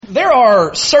There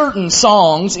are certain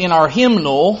songs in our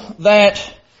hymnal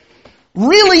that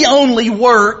really only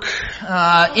work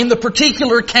in the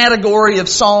particular category of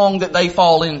song that they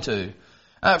fall into.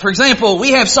 For example,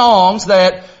 we have songs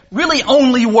that really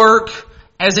only work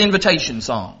as invitation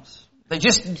songs.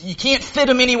 You can't fit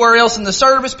them anywhere else in the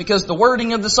service because the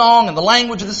wording of the song and the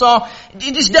language of the song,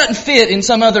 it just doesn't fit in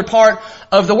some other part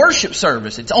of the worship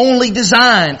service. It's only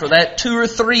designed for that 2 or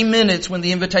 3 minutes when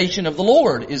the invitation of the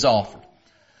Lord is offered.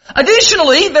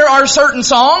 Additionally, there are certain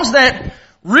songs that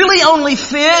really only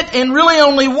fit and really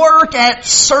only work at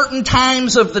certain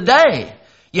times of the day.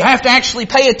 You have to actually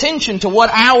pay attention to what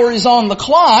hour is on the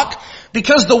clock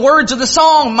because the words of the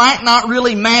song might not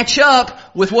really match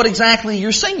up with what exactly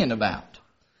you're singing about.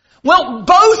 Well,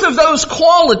 both of those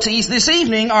qualities this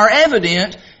evening are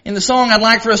evident in the song I'd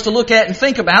like for us to look at and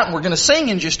think about, and we're going to sing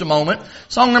in just a moment.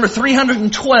 Song number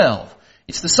 312.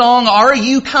 It's the song, Are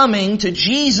You Coming to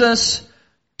Jesus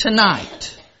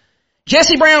Tonight?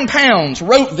 Jessie Brown Pounds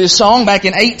wrote this song back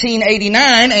in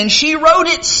 1889, and she wrote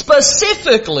it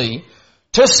specifically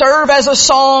to serve as a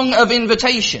song of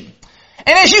invitation.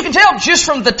 And as you can tell just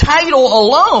from the title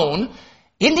alone,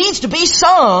 it needs to be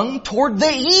sung toward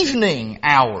the evening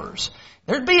hours.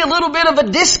 There'd be a little bit of a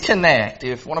disconnect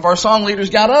if one of our song leaders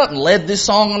got up and led this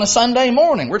song on a Sunday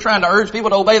morning. We're trying to urge people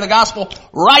to obey the gospel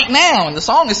right now, and the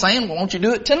song is saying, well, won't you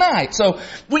do it tonight? So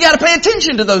we got to pay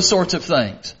attention to those sorts of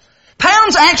things.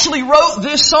 Pounds actually wrote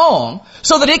this song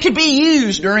so that it could be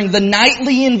used during the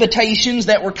nightly invitations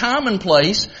that were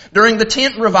commonplace during the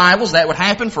tent revivals that would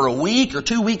happen for a week or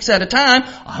 2 weeks at a time,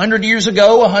 100 years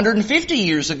ago, 150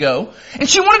 years ago. And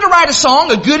she wanted to write a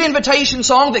song, a good invitation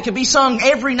song that could be sung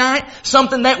every night,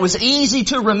 something that was easy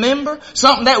to remember,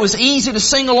 something that was easy to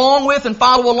sing along with and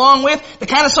follow along with, the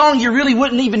kind of song you really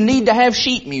wouldn't even need to have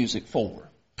sheet music for.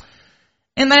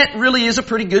 And that really is a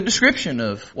pretty good description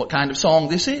of what kind of song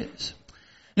this is.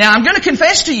 Now, I'm going to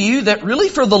confess to you that really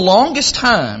for the longest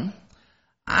time,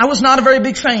 I was not a very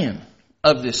big fan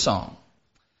of this song.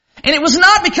 And it was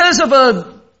not because of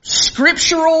a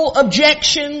scriptural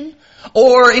objection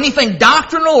or anything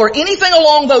doctrinal or anything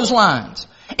along those lines.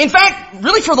 In fact,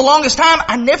 really for the longest time,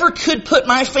 I never could put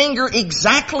my finger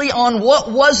exactly on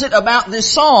what was it about this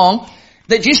song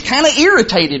that just kind of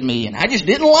irritated me, and I just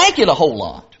didn't like it a whole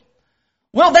lot.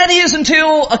 Well, that is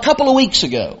until a couple of weeks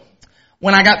ago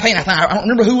when I got paying, I don't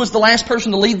remember who was the last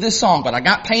person to lead this song, but I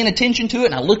got paying attention to it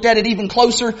and I looked at it even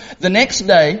closer the next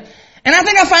day. And I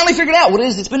think I finally figured out what it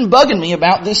is that's been bugging me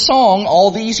about this song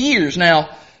all these years. Now,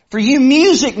 for you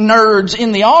music nerds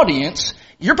in the audience,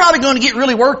 you're probably going to get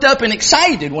really worked up and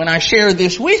excited when I share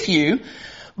this with you.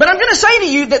 But I'm going to say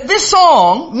to you that this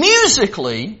song,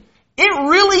 musically, it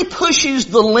really pushes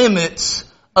the limits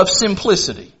of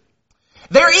simplicity.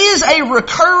 There is a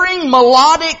recurring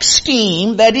melodic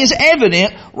scheme that is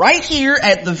evident right here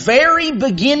at the very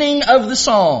beginning of the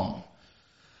song.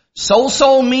 Sol,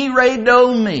 sol, mi, re,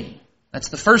 do, mi. That's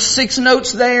the first 6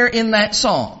 notes there in that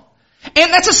song.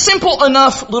 And that's a simple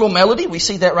enough little melody. We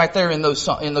see that right there in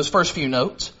those first few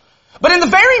notes. But in the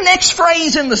very next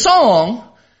phrase in the song,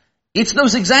 it's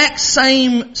those exact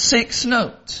same 6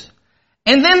 notes.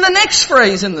 And then the next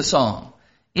phrase in the song,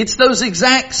 it's those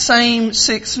exact same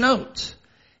 6 notes.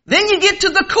 Then you get to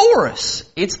the chorus.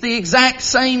 It's the exact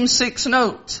same 6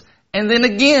 notes. And then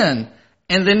again,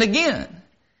 and then again.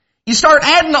 You start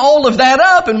adding all of that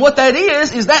up, and what that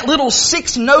is that little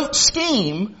 6-note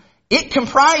scheme, it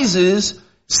comprises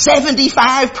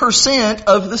 75%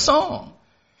 of the song.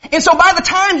 And so by the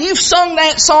time you've sung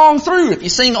that song through, if you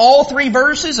sing all 3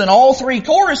 verses and all 3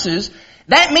 choruses,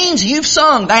 that means you've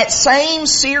sung that same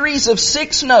series of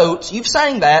 6 notes, you've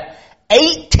sang that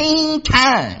 18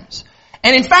 times.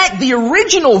 And in fact, the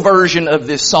original version of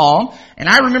this song, and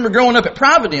I remember growing up at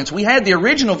Providence, we had the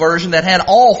original version that had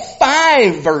all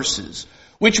 5 verses.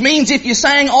 Which means if you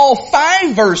sang all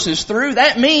 5 verses through,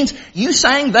 that means you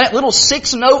sang that little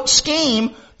 6-note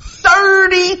scheme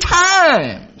 30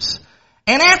 times.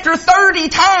 And after 30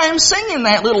 times singing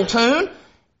that little tune,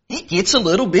 it gets a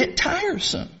little bit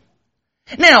tiresome.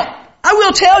 Now, I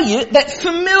will tell you that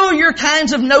familiar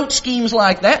kinds of note schemes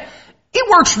like that, it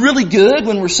works really good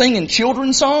when we're singing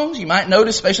children's songs. You might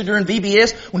notice, especially during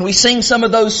VBS, when we sing some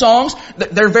of those songs,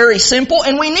 they're very simple,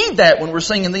 and we need that when we're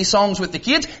singing these songs with the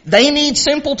kids. They need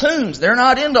simple tunes. They're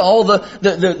not into all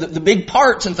the big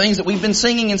parts and things that we've been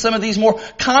singing in some of these more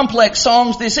complex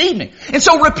songs this evening. And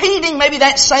so repeating maybe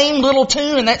that same little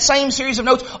tune and that same series of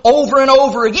notes over and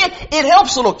over again, it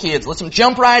helps little kids. Lets them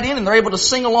jump right in, and they're able to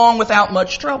sing along without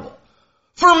much trouble.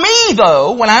 For me,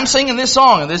 though, when I'm singing this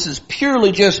song, and this is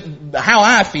purely just how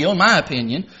I feel, in my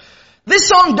opinion, this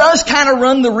song does kind of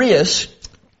run the risk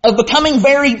of becoming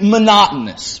very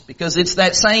monotonous, because it's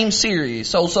that same series,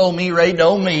 so, me, re,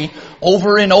 do, me,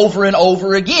 over and over and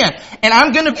over again. And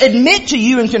I'm going to admit to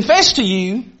you and confess to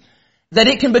you that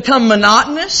it can become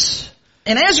monotonous.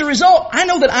 And as a result, I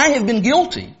know that I have been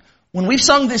guilty. When we've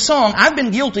sung this song, I've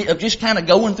been guilty of just kind of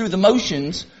going through the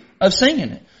motions of singing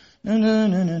it.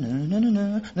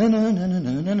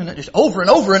 Just over and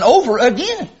over and over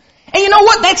again. And you know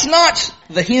what? That's not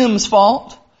the hymn's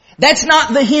fault. That's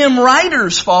not the hymn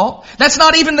writer's fault. That's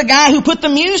not even the guy who put the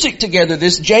music together,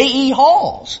 this J.E.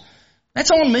 Halls. That's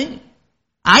on me.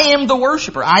 I am the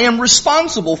worshiper. I am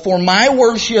responsible for my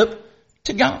worship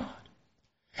to God.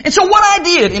 And so what I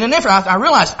did in an effort, I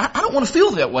realized I don't want to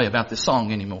feel that way about this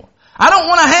song anymore. I don't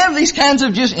want to have these kinds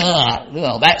of just,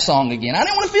 that song again. I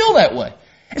didn't want to feel that way.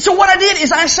 And so what I did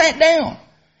is I sat down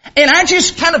and I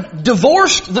just kind of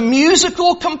divorced the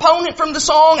musical component from the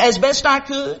song as best I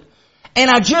could. And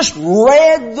I just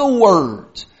read the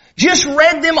words. Just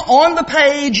read them on the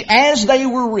page as they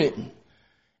were written.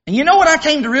 And you know what I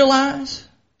came to realize?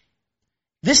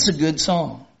 This is a good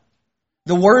song.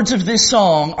 The words of this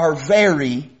song are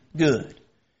very good.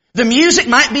 The music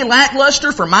might be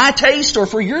lackluster for my taste or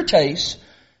for your taste,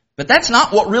 but that's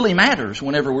not what really matters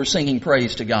whenever we're singing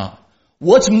praise to God.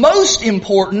 What's most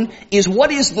important is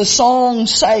what is the song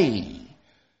saying.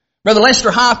 Brother Lester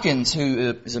Hopkins,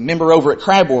 who is a member over at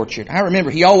Crab Orchard, I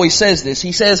remember he always says this.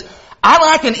 He says, I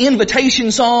like an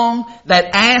invitation song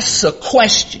that asks a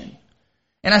question.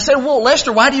 And I said, well,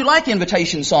 Lester, why do you like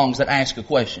invitation songs that ask a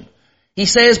question? He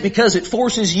says, because it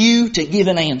forces you to give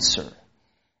an answer.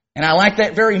 And I like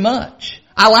that very much.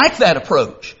 I like that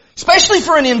approach, especially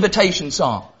for an invitation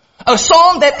song. A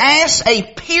song that asks a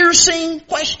piercing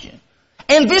question.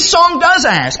 And this song does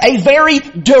ask a very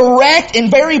direct and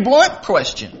very blunt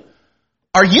question.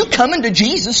 Are you coming to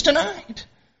Jesus tonight?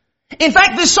 In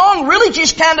fact, this song really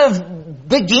just kind of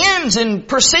begins and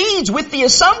proceeds with the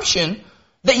assumption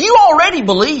that you already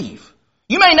believe.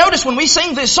 You may notice when we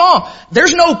sing this song,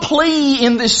 there's no plea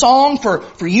in this song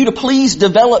for you to please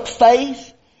develop faith.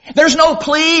 There's no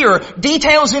plea or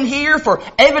details in here for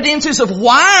evidences of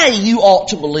why you ought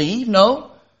to believe.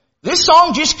 No. This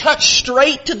song just cuts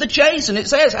straight to the chase and it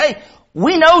says, hey,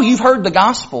 we know you've heard the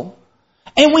gospel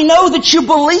and we know that you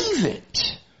believe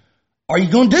it. Are you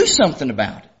going to do something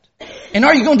about it? And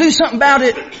are you going to do something about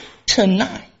it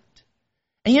tonight?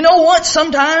 And you know what?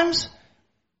 Sometimes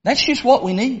that's just what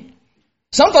we need.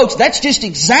 Some folks, that's just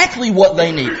exactly what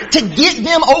they need to get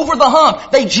them over the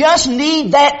hump. They just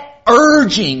need that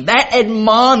urging, that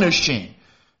admonishing.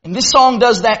 And this song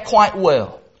does that quite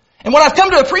well. And what I've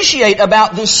come to appreciate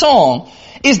about this song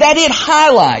is that it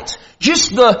highlights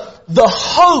just the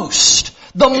host,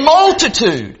 the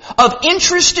multitude of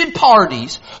interested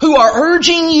parties who are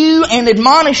urging you and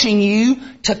admonishing you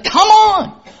to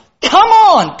come to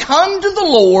the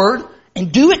Lord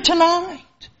and do it tonight.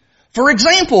 For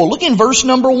example, look in verse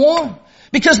number 1.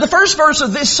 Because the first verse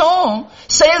of this song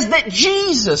says that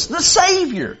Jesus, the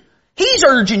Savior, He's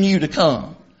urging you to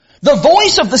come. The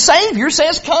voice of the Savior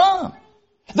says come.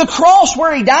 The cross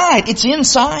where He died, it's in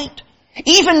sight.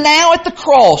 Even now at the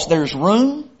cross, there's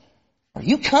room. Are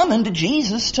you coming to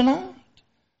Jesus tonight?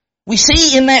 We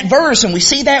see in that verse, and we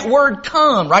see that word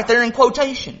come right there in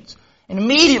quotations. And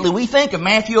immediately we think of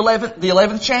Matthew 11, the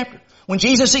 11th chapter, when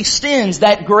Jesus extends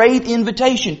that great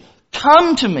invitation.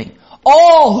 Come to me,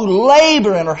 all who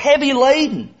labor and are heavy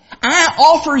laden. I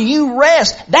offer you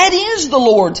rest. That is the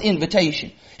Lord's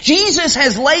invitation. Jesus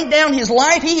has laid down His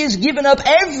life. He has given up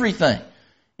everything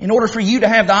in order for you to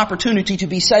have the opportunity to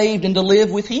be saved and to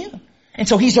live with Him. And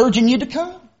so He's urging you to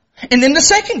come. And then the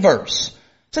second verse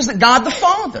says that God the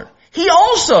Father, He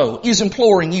also is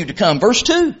imploring you to come. Verse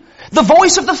 2, the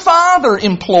voice of the Father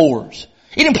implores.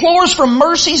 It implores from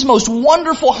mercy's most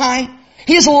wonderful height.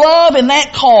 His love in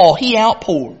that call He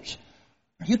outpours.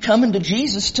 Are you coming to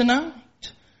Jesus tonight?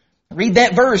 Read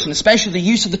that verse, and especially the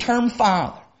use of the term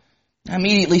Father. I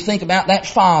immediately think about that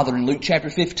father in Luke chapter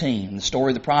 15, the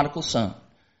story of the prodigal son.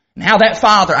 And how that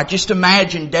father, I just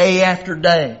imagine day after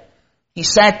day, he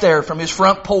sat there from his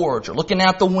front porch or looking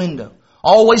out the window,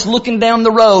 always looking down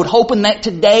the road, hoping that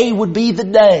today would be the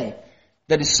day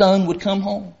that his son would come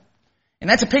home. And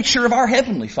that's a picture of our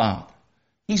Heavenly Father.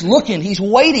 He's looking, He's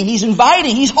waiting, He's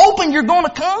inviting, He's hoping you're going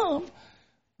to come.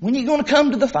 When are you going to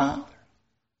come to the Father?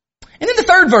 And then the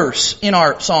third verse in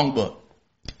our songbook,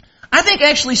 I think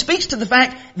actually speaks to the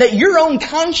fact that your own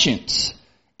conscience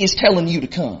is telling you to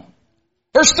come.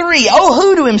 Verse 3, oh,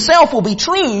 who to himself will be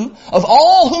true of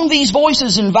all whom these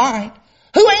voices invite?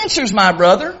 Who answers, my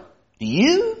brother? Do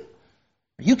you?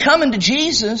 Are you coming to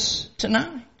Jesus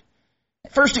tonight?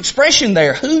 That first expression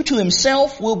there, who to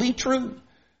himself will be true.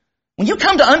 when you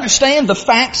come to understand the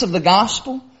facts of the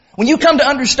gospel, when you come to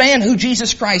understand who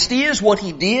Jesus Christ is, what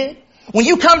He did, when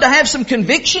you come to have some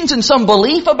convictions and some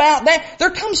belief about that, there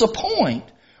comes a point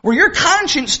where your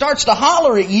conscience starts to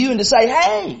holler at you and to say,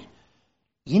 hey,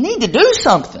 you need to do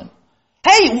something.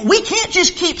 Hey, we can't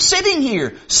just keep sitting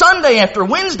here Sunday after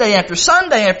Wednesday after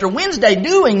Sunday after Wednesday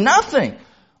doing nothing.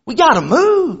 We gotta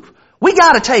move. We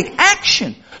gotta take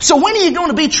action. So when are you going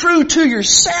to be true to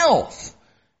yourself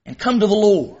and come to the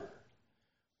Lord?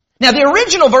 Now the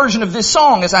original version of this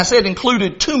song, as I said,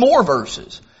 included 2 more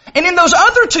verses. And in those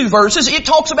other 2 verses, it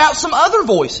talks about some other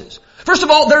voices. First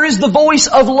of all, there is the voice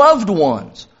of loved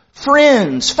ones,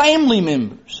 friends, family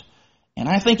members. And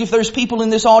I think if there's people in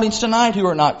this audience tonight who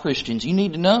are not Christians, you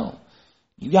need to know.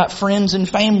 You got friends and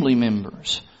family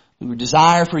members who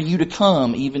desire for you to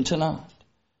come even tonight.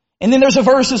 And then there's a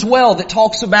verse as well that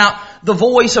talks about the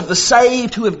voice of the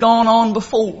saved who have gone on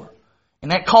before.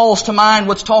 And that calls to mind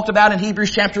what's talked about in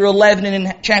Hebrews chapter 11 and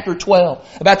in chapter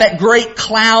 12. About that great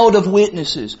cloud of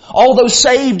witnesses. All those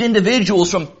saved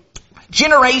individuals from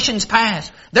generations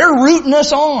past. They're rooting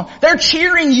us on. They're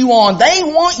cheering you on. They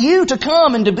want you to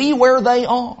come and to be where they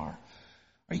are.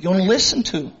 Are you going to listen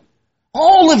to them?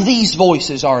 All of these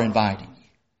voices are inviting you.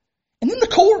 And then the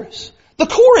chorus. The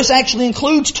chorus actually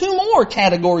includes 2 more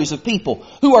categories of people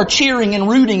who are cheering and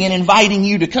rooting and inviting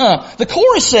you to come. The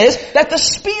chorus says that the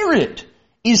Spirit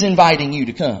is inviting you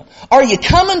to come. Are you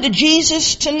coming to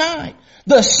Jesus tonight?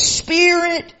 The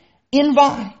Spirit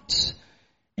invites.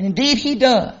 And indeed He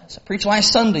does. I preached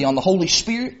last Sunday on the Holy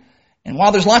Spirit. And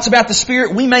while there's lots about the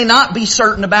Spirit we may not be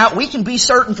certain about, we can be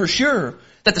certain for sure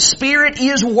that the Spirit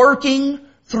is working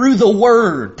through the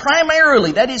Word.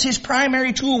 Primarily, that is His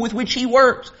primary tool with which He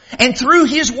works. And through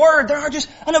His Word, there are just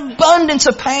an abundance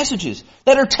of passages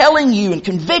that are telling you and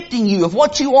convicting you of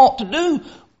what you ought to do.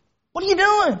 What are you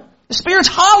doing? The Spirit's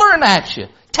hollering at you.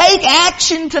 Take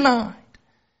action tonight.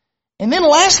 And then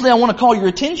lastly, I want to call your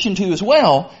attention to as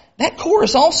well, that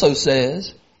chorus also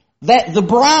says that the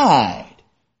bride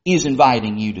is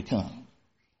inviting you to come.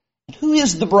 And who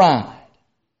is the bride?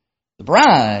 The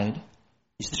bride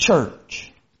is the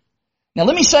church. Now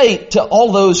let me say to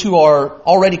all those who are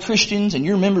already Christians and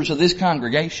you're members of this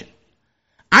congregation,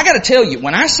 I got to tell you,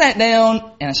 when I sat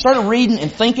down and I started reading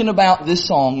and thinking about this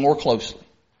song more closely,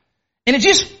 and it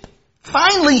just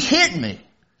finally hit me.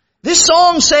 This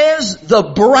song says the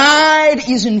bride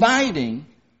is inviting.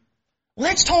 Well,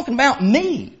 that's talking about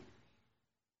me.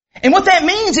 And what that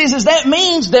means is that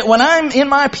means that when I'm in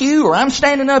my pew or I'm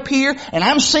standing up here and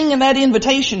I'm singing that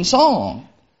invitation song,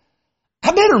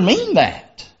 I better mean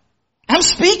that. I'm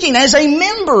speaking as a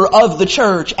member of the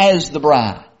church as the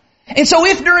bride. And so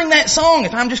if during that song,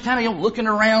 if I'm just kind of looking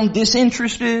around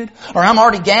disinterested, or I'm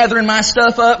already gathering my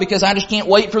stuff up because I just can't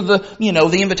wait for the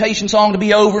invitation song to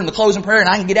be over and the closing prayer and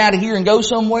I can get out of here and go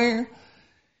somewhere,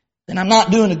 then I'm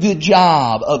not doing a good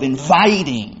job of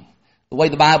inviting the way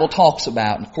the Bible talks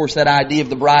about. And of course that idea of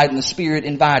the bride and the Spirit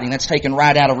inviting, that's taken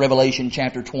right out of Revelation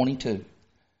chapter 22.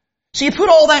 So you put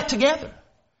all that together.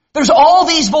 There's all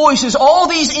these voices, all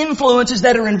these influences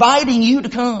that are inviting you to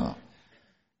come.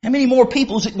 How many more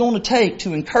people is it going to take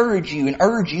to encourage you and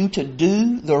urge you to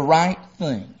do the right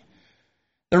thing?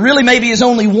 There really maybe is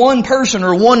only one person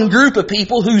or one group of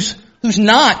people who's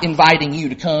not inviting you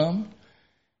to come.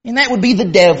 And that would be the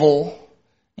devil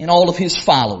and all of his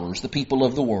followers, the people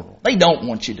of the world. They don't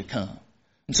want you to come.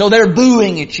 And so they're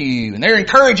booing at you and they're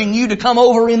encouraging you to come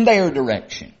over in their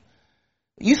direction.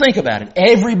 You think about it.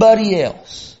 Everybody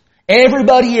else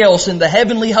in the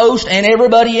heavenly host and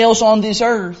everybody else on this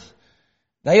earth,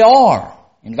 they are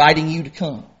inviting you to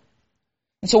come.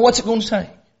 And so what's it going to take?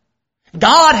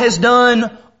 God has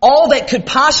done all that could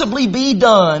possibly be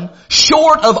done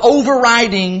short of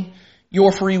overriding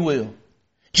your free will.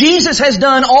 Jesus has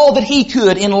done all that He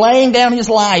could in laying down His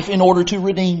life in order to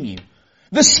redeem you.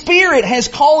 The Spirit has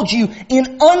called you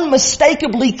in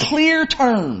unmistakably clear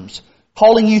terms,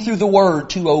 calling you through the Word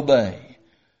to obey.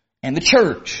 And the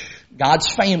church,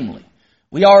 God's family,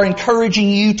 we are encouraging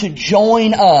you to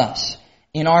join us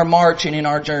in our march and in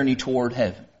our journey toward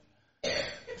heaven.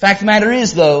 Fact of the matter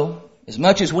is though, as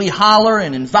much as we holler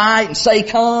and invite and say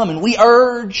come and we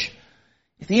urge,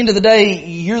 at the end of the day,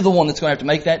 you're the one that's going to have to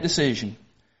make that decision.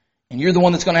 And you're the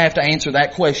one that's going to have to answer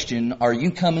that question, are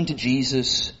you coming to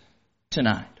Jesus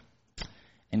tonight?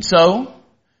 And so,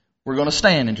 we're going to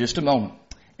stand in just a moment.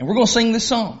 And we're going to sing this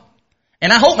song.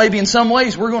 And I hope maybe in some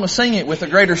ways we're going to sing it with a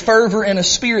greater fervor and a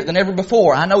spirit than ever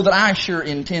before. I know that I sure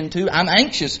intend to. I'm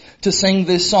anxious to sing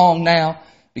this song now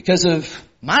because of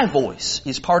my voice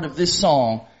is part of this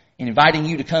song in inviting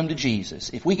you to come to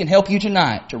Jesus. If we can help you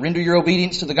tonight to render your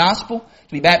obedience to the gospel,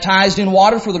 to be baptized in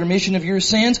water for the remission of your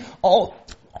sins, all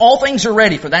things are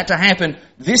ready for that to happen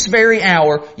this very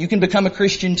hour. You can become a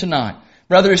Christian tonight.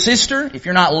 Brother or sister, if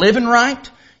you're not living right,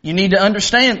 you need to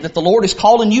understand that the Lord is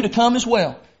calling you to come as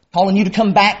well. Calling you to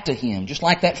come back to Him. Just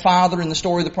like that father in the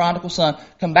story of the prodigal son.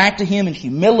 Come back to Him in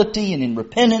humility and in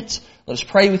repentance. Let us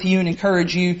pray with you and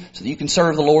encourage you so that you can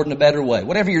serve the Lord in a better way.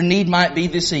 Whatever your need might be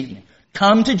this evening,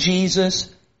 come to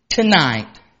Jesus tonight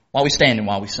while we stand and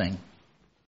while we sing.